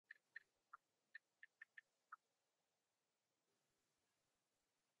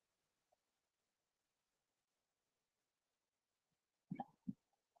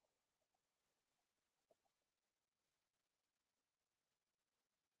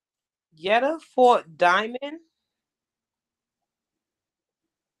Yetta fought Diamond.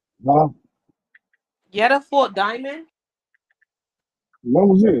 Huh? Yetta fought Diamond. What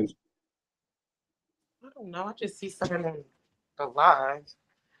was this? I don't know. I just see something on the live.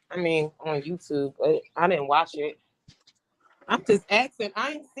 I mean, on YouTube. But I didn't watch it. I'm just asking.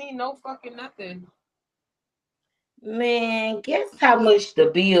 I ain't seen no fucking nothing. Man, guess how much the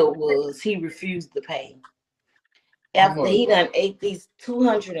bill was he refused to pay How after much? he done ate these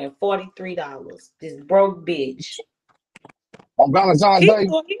 $243. This broke bitch. On Valentine's He Day?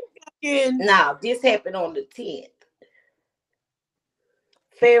 thought he fucking Now, this happened on the 10th,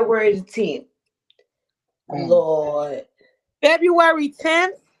 February the 10th. Mm. Lord, February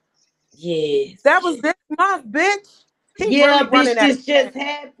 10th. yes. That was this month, bitch. He Yeah, really running bitch, out of this cash. just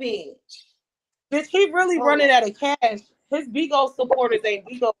happened. Bitch, he really Hold running on. out of cash. His Bigo supporters ain't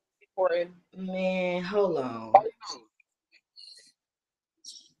Bigo supporting. Man, hold on.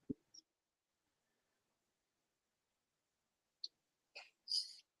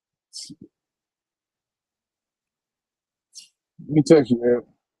 Let me text you, man.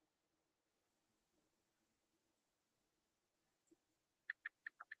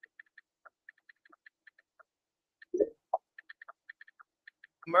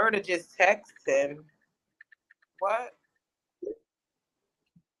 Murder just texted him. What?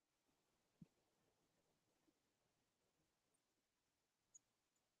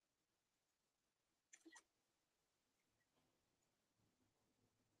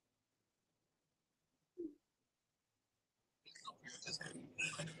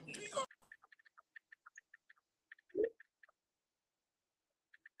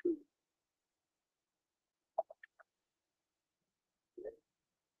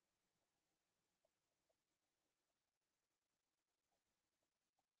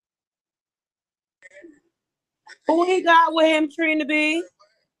 Who he got with him, Trina B?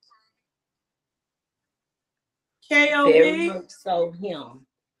 Very K.O.B.? much so him.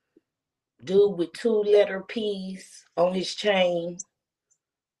 Dude with 2-letter P's on his chain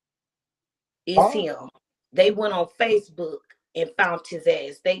is Huh? him. They went on Facebook and found his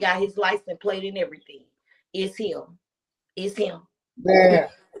ass. They got his license plate and everything. It's him. It's him. Man,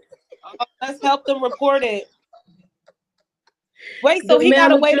 Let's help them report it. Wait, so The he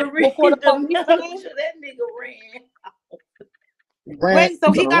got away manager, before the the police come? manager, that nigga ran. he ran. Wait, He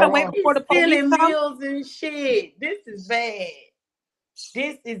so got he to got away run. before He's the police stealing come? meals and shit. This is bad.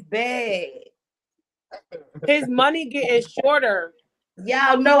 This is bad. His money getting shorter.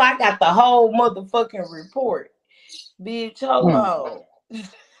 Y'all know I got the whole motherfucking report. Bitch, hold Mm. on.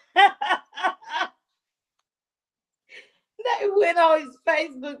 They went on his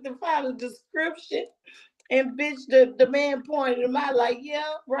Facebook to find a description. And bitch, the man pointed him out like, yeah,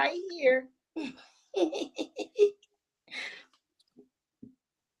 right here.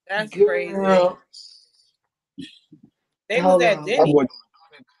 That's crazy. Girl, They was hold at on. That Denny. boy.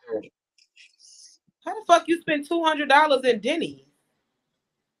 How the fuck you spend $200 in Denny's?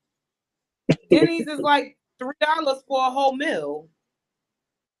 Denny's is like $3 for a whole meal.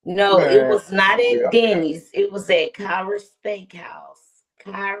 No, it Man, was not at yeah. Denny's. It was at Kyra's Steakhouse.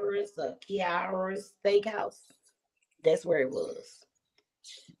 Kyra's or Kiara's Steakhouse. That's where it was.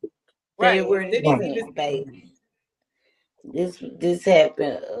 Right. February the Denny's Mm. even 10th, baby. This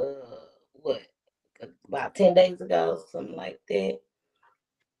happened what, about 10 days ago, something like that.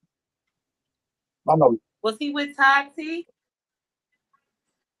 I know. was he with Tati?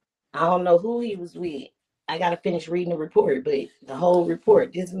 I don't know who he was with. I gotta finish reading the report, but the whole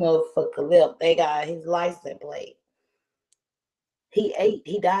report, this motherfucker left. They got his license plate. He ate,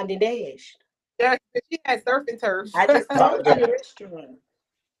 he dined and dashed. Yeah, she had surf and turf. I just told you Goddamn. the restaurant.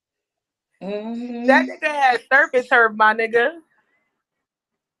 That Mm-hmm. nigga had surf and turf, my nigga.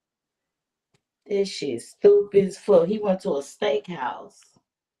 This shit stupid as fuck. He went to a steakhouse.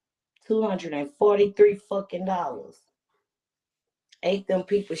 $243 fucking dollars. Ate them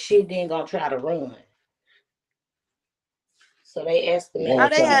people shit, then gonna try to run. So they How estimated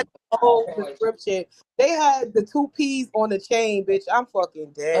they him. had the whole description. They had the 2 P's on the chain, bitch. I'm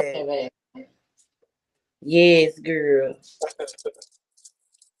fucking dead. Okay, man. Yes, girl.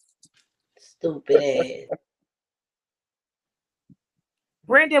 Stupid ass.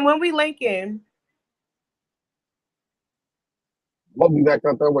 Brandon, when we linking, We'll be back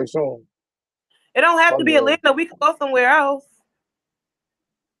up that way soon. it don't have to be Sunday. Atlanta. We could go somewhere else.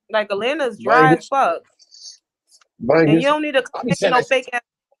 Like Atlanta's dry as Vegas. fuck. And you Vegas. don't need to I be come to saying no that. fake ass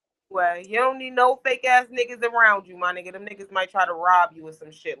way. You don't need no fake ass niggas around you, my nigga. Them niggas might try to rob you or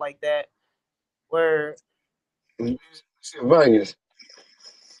some shit like that. Where Shit, Vegas.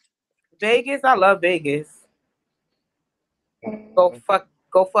 Vegas, I love Vegas. Go Mm. fuck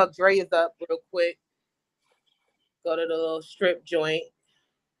Go fuck Dre's up real quick. Go to the little strip joint.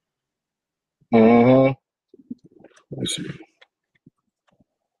 Mm-hmm. Let's see.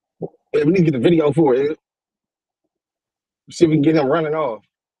 Yeah, we need to get the video for it. See if we can get him running off.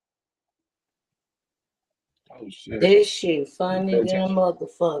 Oh shit. This shit funny than a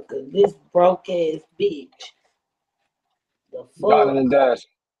motherfucker. This broke ass bitch. The Dining fuck? and dash.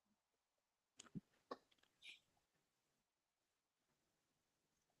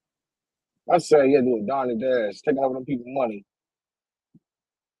 I say, yeah, do a Don and Dash, taking over them people's money.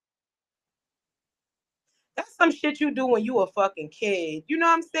 That's some shit you do when you a fucking kid. You know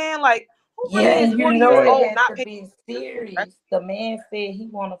what I'm saying? Like, who Yeah, really is and you 40 know years it old had not to paying? be serious. The man said he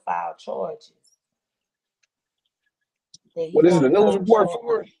want to file charges. What is it, the news report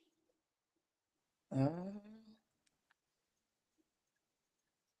for it?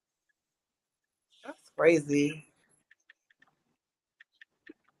 That's crazy.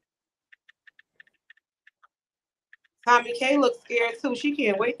 Tommy K looks scared too. She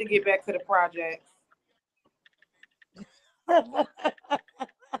can't wait to get back to the projects. Oh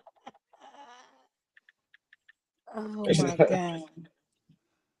my god.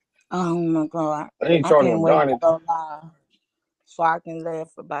 Oh my god. I ain't I charging can't no wait to dining. go live so I can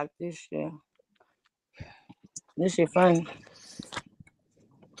laugh about this shit. This shit funny.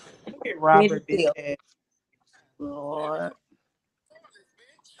 Look at Robert, bitch ass. Lord.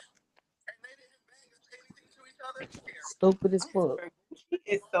 Stupid as fuck. She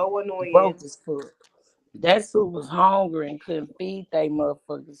is so annoying. Broke as fuck. That suit was hungry and couldn't feed they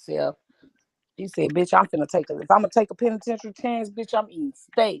motherfucking self. He said, bitch, I'm finna take if I'm gonna take a penitentiary chance, bitch, I'm eating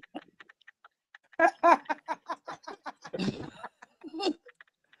steak.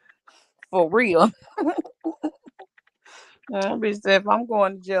 For real. Bitch said, if I'm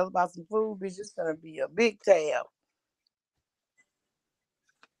going to jail about some food, bitch, it's gonna be a big tab.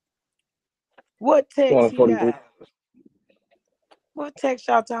 What text he got? What text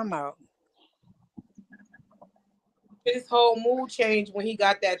y'all talking about? His whole mood changed when he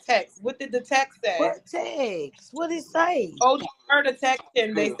got that text. What did the text say? What text? What did it say? Oh, you heard the text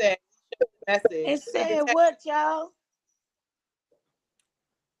him. They said message. It said what, y'all?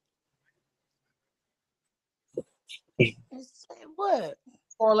 It said what?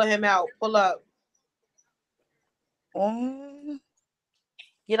 Calling him out. Pull up.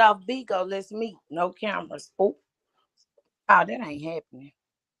 Get off Bigo. Let's meet. No cameras. Oh, that ain't happening.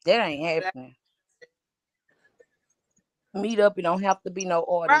 That ain't happening. Meet up. It don't have to be no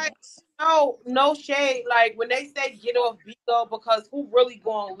audience. Right. No shade. Like when they say get off Bigo, because who really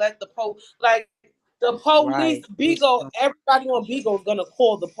gonna let the like the police Bigo? Everybody on Bigo is gonna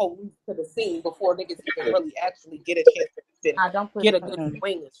call the police to the scene before niggas even really actually get a chance to get a good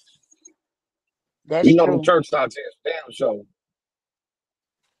swing. That's you know true. the church starts here. Damn show.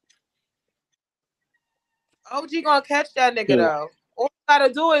 OG gonna catch that nigga though. All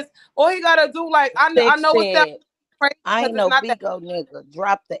he gotta do like I know it's that crazy. I ain't no Bigo nigga.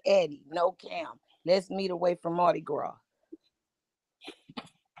 Drop the Eddie. No cam. Let's meet away from Mardi Gras.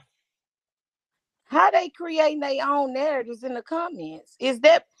 How they creating their own narratives in the comments? Is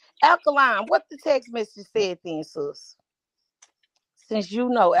that Alkaline? What the text message said then, sis? Since you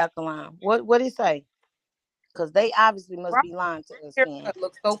know Alkaline, what it say? Because they obviously must be lying to us. That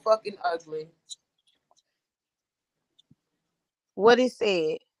looks so fucking ugly. What it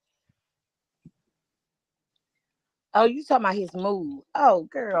said? Oh, you talking about his mood? Oh,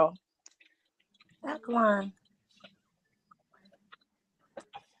 girl, Alkaline.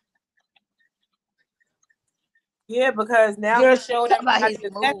 Yeah, because now he showed everybody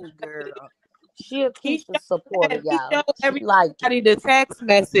his mood, girl. She'll keep the support of y'all. He showed everybody the text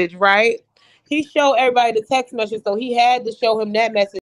message, right? He showed everybody the text message, so he had to show him that message.